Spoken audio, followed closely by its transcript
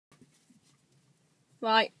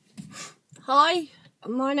Right. Hi,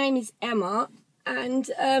 my name is Emma, and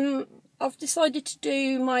I've decided to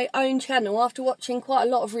do my own channel after watching quite a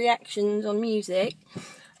lot of reactions on music.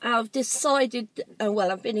 I've decided,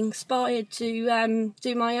 I've been inspired to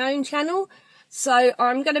do my own channel, so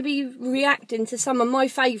I'm going to be reacting to some of my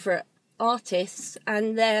favourite artists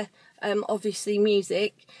and their obviously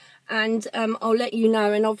music, and I'll let you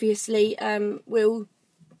know, and obviously we'll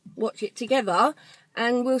watch it together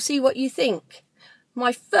and we'll see what you think.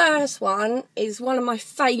 My first one is one of my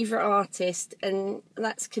favourite artists, and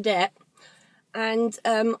that's CADET. And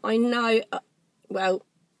I know,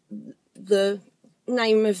 the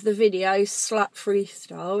name of the video, SLUT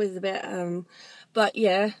FREESTYLE, is a bit, but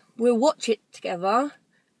yeah, we'll watch it together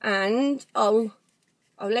and I'll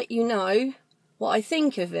let you know what I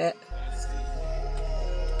think of it.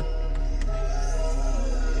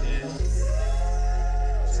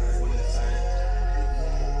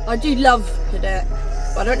 I do love CADET.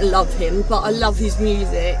 I don't love him, but I love his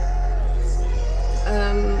music.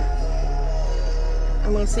 And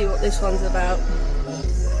we'll see what this one's about.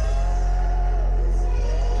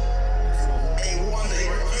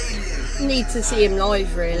 Need to see him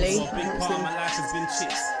live, really. A big part of my life has been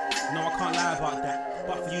chicks. No, I can't lie about that.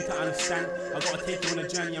 But for you to understand, I gotta take you on a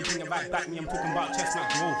journey and bring it right back. Me, I'm talking about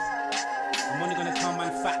chestnut growth. I'm only gonna tell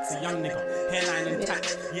man facts, a young nigga, hairline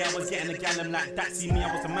intact. Yeah, I was getting a gallon like that. See me,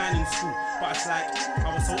 I was a man in school, but it's like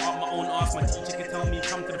I was so up my own arse. My teacher could tell me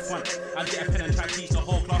come to the front. I'd get a pen and try to teach the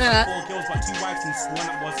whole class. 4 girls, but 2 wives in school.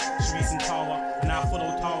 And that was Sharice and Tara. And I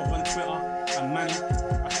follow Tara on Twitter. And man,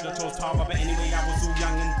 I should have chose Tara, but anyway, I was all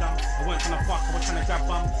young and dumb. I weren't trying to fuck, I was trying to grab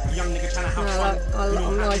bum. A young nigga trying to have fun. You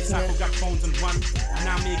know how these cycle grab phones and run. And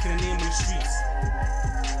now I'm making a name on the streets.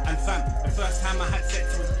 And fam, the first time I had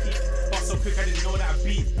sex was peak. But so quick I didn't know that I'd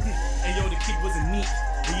beat. And yo, the kid wasn't neat.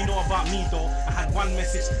 But you know about me though, I had one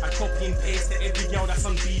message, I copy and paste to every girl that's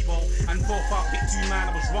on Bebo. And profile pic 2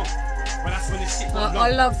 man, I was wrong. But that's when the shit got long.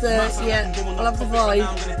 I love the, I love the vibe.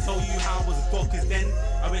 Now I'm gonna tell you how I was broke, cause then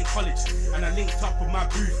I went college and I linked up with my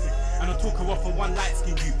boofing. And I took her off for one light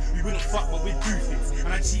skin you. We wouldn't fuck but we'd do things. And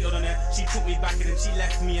I cheated on her, she took me back and then she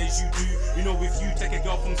left me as you do. You know if you take a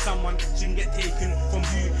girl from someone, she can get taken from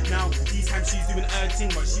you. Now these times she's doing her thing,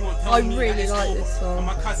 but she won't tell me really that it's like over. this song. And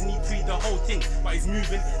my cousin he treated the whole thing, but he's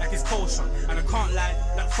moving like his kosher. And I can't lie,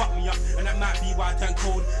 that fucked me up. And that might be why I turned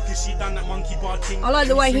cold, cause she done that monkey bar thing. I like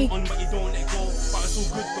the way he on, but you don't let go. But it's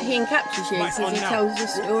all good though. He encaptures you because he tells the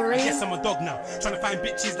story. I guess I'm a dog now, trying to find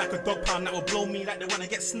bitches like a dog pound that will blow me like they wanna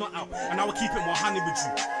get snot out. And I will keep it 100 with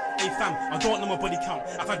you. Hey fam, I don't know my body count.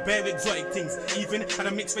 I've had bare exotic things. Even had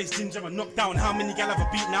a mixed race ginger and knocked down. How many gal have I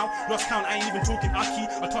beat now? Lost count, I ain't even talking Aki.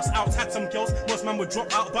 I toss out, had some girls. Most man would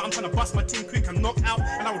drop out, but I'm trying to bust my team quick and knock out.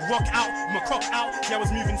 And I would rock out, with my cock out. Yeah, I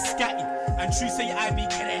was moving scatty. And true say I be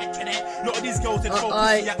CADET. A lot of these girls that throw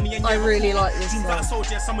pussy at me and I really like this song. That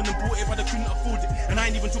soldier, some of them bought it but they couldn't afford it. And I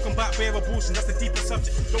ain't even talking about bare abortion, that's the deeper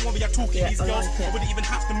subject. Don't worry, I'm talking these girls, I wouldn't even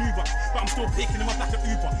have to move up. But I'm still picking them up like an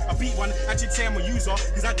Uber. I beat one, I should say I'm a user,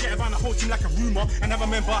 cause I get around the whole team like a rumor. And I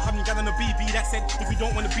remember having got on a BB that said, if you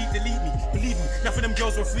don't want to beat, delete me. Believe me, enough of them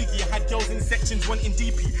girls were freaky. I had girls in sections wanting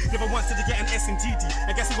DP. Never once did they get an S and DD.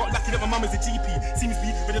 I guess I got lucky that my mum is a GP. Seems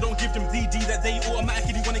be, but they don't give them DD that they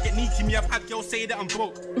automatically want to get sneaky. Me, I've had girls say that I'm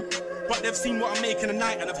broke. But they've seen what I'm making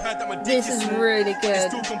tonight and I've heard that my dick this is really good. They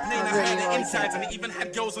still complain I heard the like insides and they even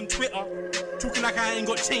had girls on Twitter talking like I ain't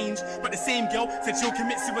got change. But the same girl said she'll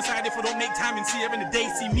commit suicide if I don't make time and see her in the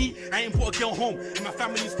day. See me, I ain't put a girl home and my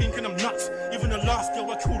family's thinking I'm nuts. Even the last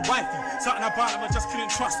girl I killed wifey, something about her I just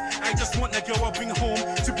couldn't trust. I just want the girl I bring home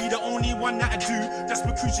to be the only one that I do. Just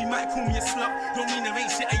because she might call me a slut, don't mean there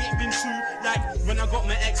ain't shit I ain't been through. Like when I got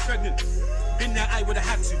my ex pregnant, been there I would've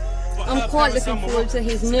had to. I'm quite looking forward to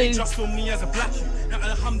his new just on me as a blackie. Now,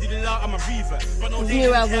 alhamdulillah, I'm a reaver. But no,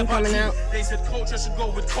 new album coming out. They said culture should go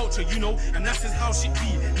with culture, you know, and that's just how she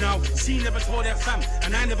be. Now, she never told her fam,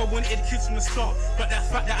 and I never wanted kids from the start. But that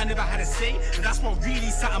fact that I never had a say, and that's what really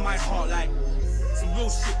sat in my heart, like some real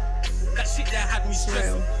shit. That shit that had me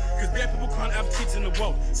stressing. Because bare people can't have kids in the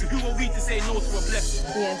world. So who are we to say no to a blessing?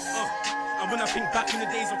 Yes. And when I think back in the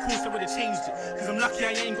days, of course I would have changed it. Cause I'm lucky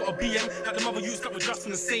I ain't got a BM that the mother used up with just from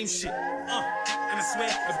the same shit. And I swear,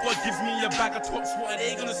 if God gives me a bag of tops, what are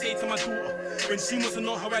they gonna say to my daughter? When she must have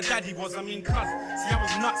known how her daddy was, I mean, cuz, see I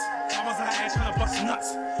was nuts. I was out here trying to bust nuts.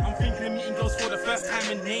 I'm thinking of meeting girls for the first time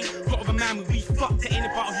in name. Got of a man we fucked, it ain't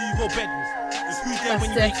about who you go bed with. It's who's there when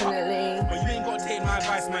you wake up. But you ain't gotta take my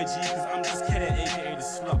advice, my G, cause I'm just CADET, aka the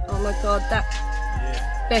slut. Oh my god, that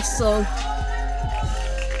best song.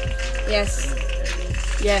 Yes.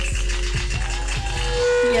 Yes.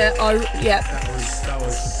 Yeah, That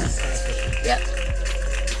was yep.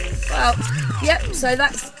 Well, yep, so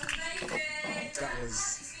that's,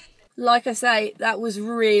 like I say, that was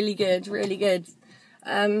really good, really good.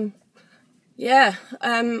 Yeah,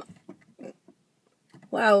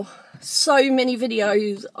 well, so many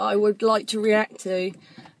videos I would like to react to,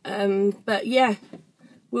 but yeah,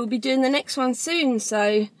 we'll be doing the next one soon,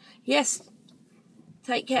 so yes,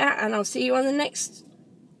 take care, and I'll see you on the next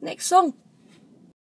song.